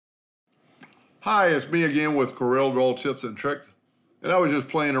Hi, it's me again with Corel Draw Tips and Tricks. And I was just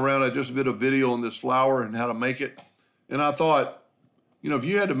playing around. I just did a video on this flower and how to make it. And I thought, if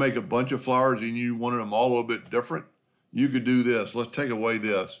you had to make a bunch of flowers and you wanted them all a little bit different, you could do this. Let's take away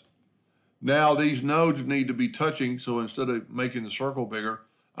this. Now these nodes need to be touching. So instead of making the circle bigger,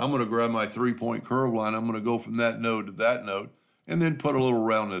 I'm going to grab my 3-point curve line. I'm going to go from that node to that node and then put a little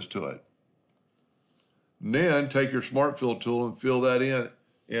roundness to it. And then take your Smart Fill tool and fill that in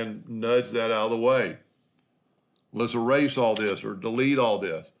and nudge that out of the way. Let's erase all this or delete all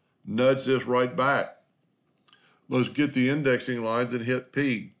this. Nudge this right back. Let's get the indexing lines and hit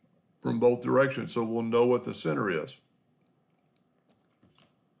P from both directions so we'll know what the center is.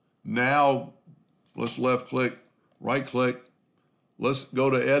 Now, let's left click, right click. Let's go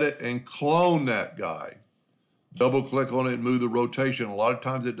to edit and clone that guy. Double click on it and move the rotation. A lot of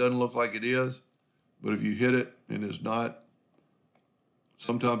times it doesn't look like it is, but if you hit it and it's not,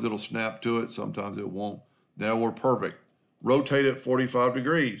 sometimes it'll snap to it, sometimes it won't. Now we're perfect. Rotate it 45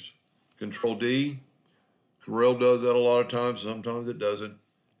 degrees. Control D. Corel does that a lot of times, sometimes it doesn't.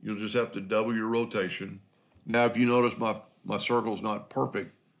 You'll just have to double your rotation. Now if you notice my circle's not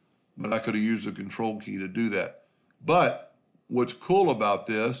perfect, but I could have used the control key to do that. But what's cool about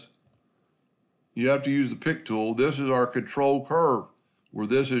this, you have to use the pick tool. This is our control curve, where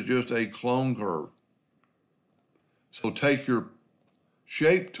this is just a clone curve. So take your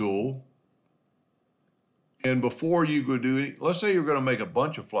shape tool, and before you go do it, let's say you're going to make a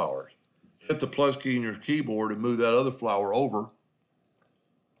bunch of flowers. Hit the plus key in your keyboard and move that other flower over.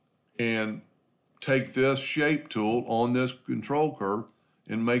 And take this shape tool on this control curve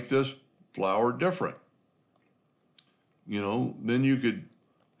and make this flower different. Then you could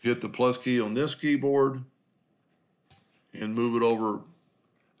hit the plus key on this keyboard and move it over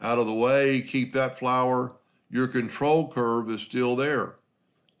out of the way, keep that flower. Your control curve is still there.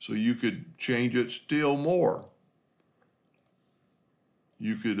 So you could change it still more.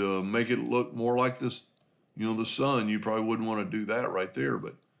 You could make it look more like this, the sun. You probably wouldn't want to do that right there,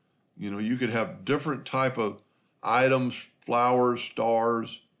 but you could have different type of items, flowers,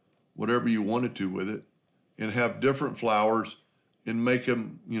 stars, whatever you wanted to with it, and have different flowers and make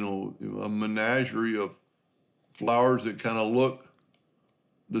them, a menagerie of flowers that kind of look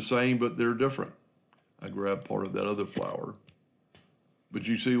the same, but they're different. I grabbed part of that other flower. But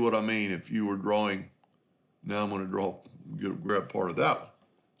you see what I mean? If you were drawing, now I'm going to grab part of that one.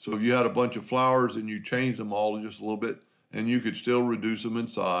 So if you had a bunch of flowers and you changed them all just a little bit, and you could still reduce them in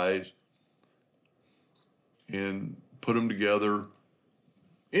size and put them together.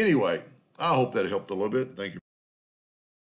 Anyway, I hope that helped a little bit. Thank you.